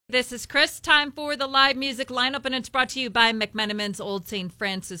This is Chris. Time for the live music lineup, and it's brought to you by McMenamins Old St.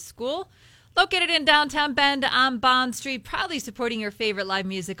 Francis School. Located in downtown Bend on Bond Street, proudly supporting your favorite live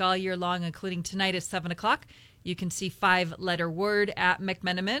music all year long, including tonight at 7 o'clock. You can see 5-letter word at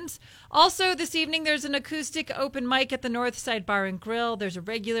McMenamins. Also, this evening, there's an acoustic open mic at the Northside Bar and Grill. There's a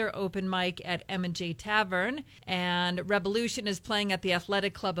regular open mic at M&J Tavern. And Revolution is playing at the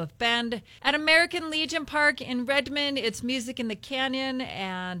Athletic Club of Bend. At American Legion Park in Redmond, it's Music in the Canyon.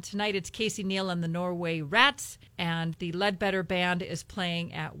 And tonight, it's Casey Neal and the Norway Rats. And the Ledbetter Band is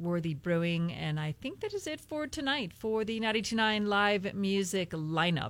playing at Worthy Brewing. And I think that is it for tonight for the 92.9 Live Music lineup.